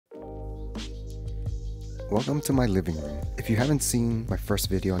Welcome to my living room. If you haven't seen my first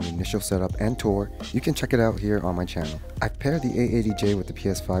video on the initial setup and tour, you can check it out here on my channel. I've paired the A80J with the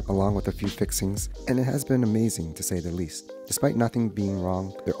PS5 along with a few fixings, and it has been amazing to say the least. Despite nothing being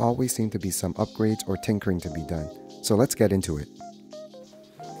wrong, there always seem to be some upgrades or tinkering to be done. So let's get into it.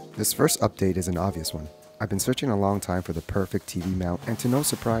 This first update is an obvious one. I've been searching a long time for the perfect TV mount, and to no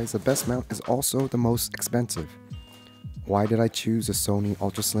surprise, the best mount is also the most expensive. Why did I choose a Sony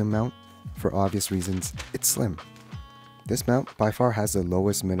Ultra Slim mount? For obvious reasons, it's slim. This mount by far has the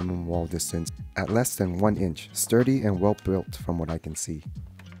lowest minimum wall distance at less than 1 inch, sturdy and well built from what I can see.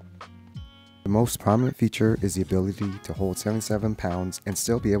 The most prominent feature is the ability to hold 77 pounds and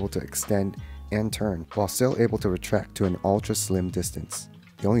still be able to extend and turn while still able to retract to an ultra slim distance.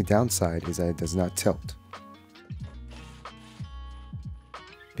 The only downside is that it does not tilt.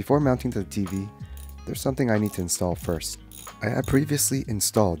 Before mounting to the TV, there's something I need to install first. I had previously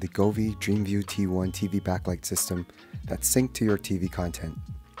installed the GOVEE T2 TV Backlight system that synced to your TV content.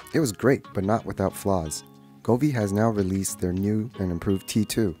 It was great, but not without flaws. GOVEE has now released their new and improved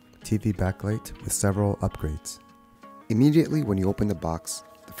T2 TV Backlight with several upgrades. Immediately when you open the box,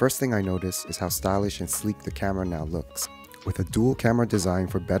 the first thing I notice is how stylish and sleek the camera now looks. With a dual camera design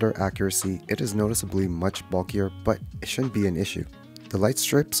for better accuracy, it is noticeably much bulkier, but it shouldn't be an issue. The light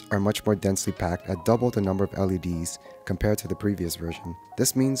strips are much more densely packed at double the number of LEDs compared to the previous version.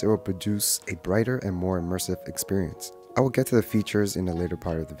 This means it will produce a brighter and more immersive experience. I will get to the features in the later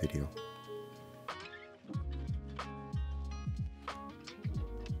part of the video.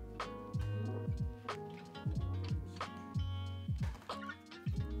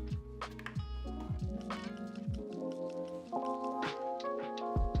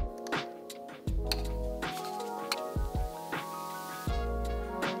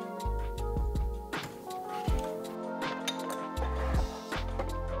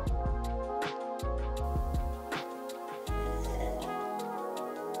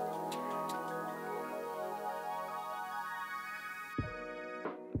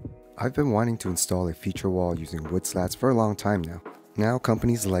 I've been wanting to install a feature wall using wood slats for a long time now. Now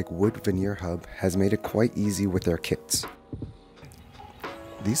companies like Wood Veneer Hub has made it quite easy with their kits.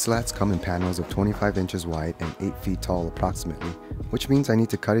 These slats come in panels of 25 inches wide and 8 feet tall approximately, which means I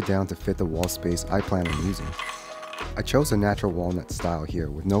need to cut it down to fit the wall space I plan on using. I chose a natural walnut style here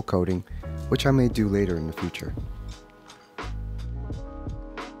with no coating, which I may do later in the future.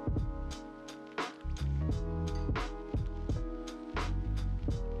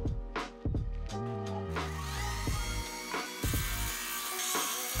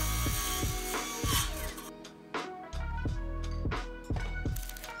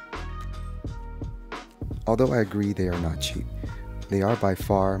 Although I agree they are not cheap, they are by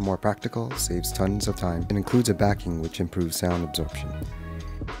far more practical, saves tons of time, and includes a backing which improves sound absorption.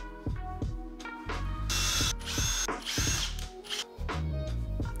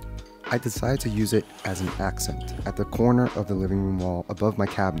 I decided to use it as an accent at the corner of the living room wall above my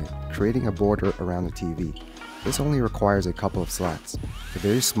cabinet, creating a border around the TV. This only requires a couple of slats, a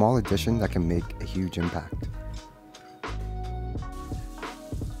very small addition that can make a huge impact.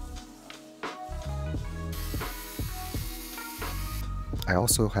 I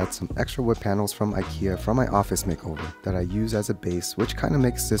also had some extra wood panels from Ikea from my office makeover that I use as a base, which kind of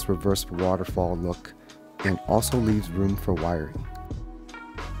makes this reverse waterfall look and also leaves room for wiring.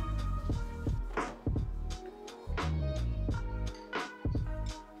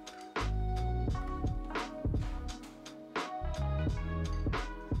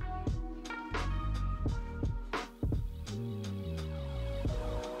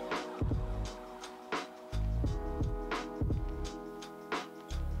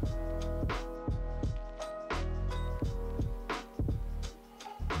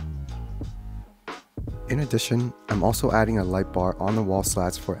 In addition, I'm also adding a light bar on the wall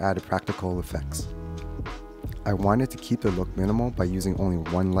slats for added practical effects. I wanted to keep the look minimal by using only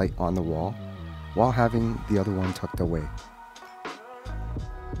one light on the wall, while having the other one tucked away.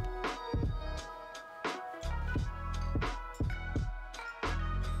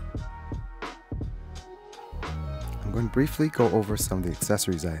 I'm going to briefly go over some of the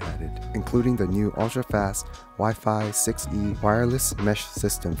accessories I added, including the new ultra-fast Wi-Fi 6E wireless mesh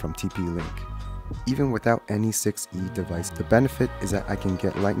system from TP-Link. Even without any 6E device, the benefit is that I can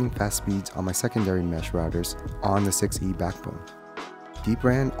get lightning fast speeds on my secondary mesh routers on the 6E backbone.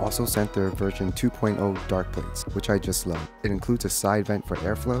 Dbrand also sent their version 2.0 dark plates, which I just love. It includes a side vent for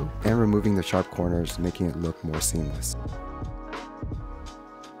airflow and removing the sharp corners, making it look more seamless.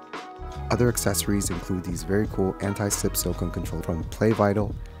 Other accessories include these very cool anti-slip silicone controllers from Play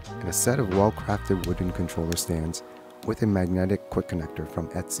Vital and a set of well-crafted wooden controller stands with a magnetic quick connector from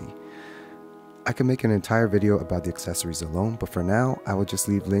Etsy. I could make an entire video about the accessories alone, but for now, I will just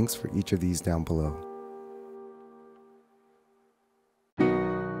leave links for each of these down below.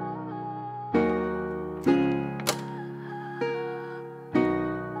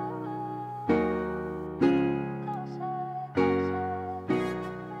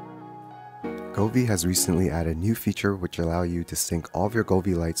 GOVEE has recently added a new feature which allows you to sync all of your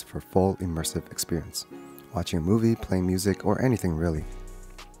GOVEE lights for full immersive experience. Watching a movie, playing music, or anything really.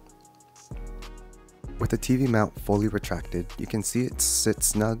 With the TV mount fully retracted, you can see it sit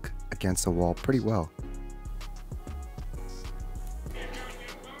snug against the wall pretty well.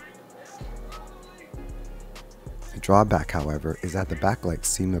 The drawback, however, is that the backlights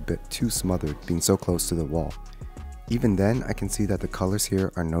seem a bit too smothered being so close to the wall. Even then, I can see that the colors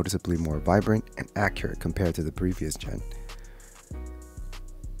here are noticeably more vibrant and accurate compared to the previous gen.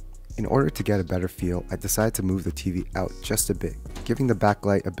 In order to get a better feel, I decided to move the TV out just a bit, giving the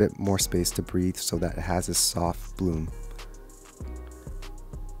backlight a bit more space to breathe so that it has a soft bloom.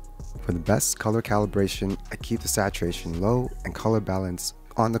 For the best color calibration, I keep the saturation low and color balance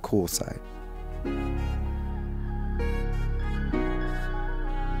on the cool side.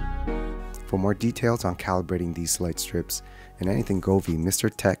 For more details on calibrating these light strips and anything GOVEE, Mr.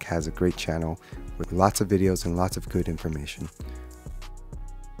 Tech has a great channel with lots of videos and lots of good information.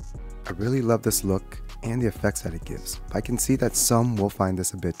 I really love this look and the effects that it gives, but I can see that some will find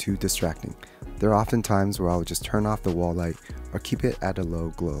this a bit too distracting. There are often times where I will just turn off the wall light or keep it at a low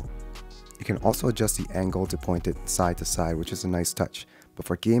glow. You can also adjust the angle to point it side to side, which is a nice touch, but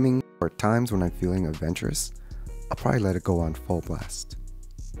for gaming or times when I'm feeling adventurous, I'll probably let it go on full blast.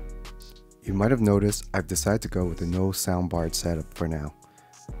 You might have noticed I've decided to go with a no soundbar setup for now.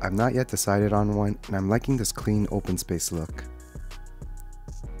 I've not yet decided on one, and I'm liking this clean open space look.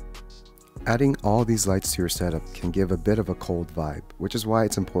 Adding all these lights to your setup can give a bit of a cold vibe, which is why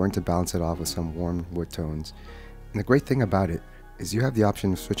it's important to balance it off with some warm wood tones. And the great thing about it is you have the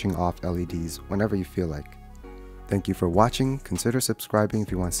option of switching off LEDs whenever you feel like. Thank you for watching. Consider subscribing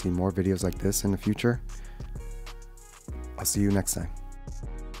if you want to see more videos like this in the future. I'll see you next time.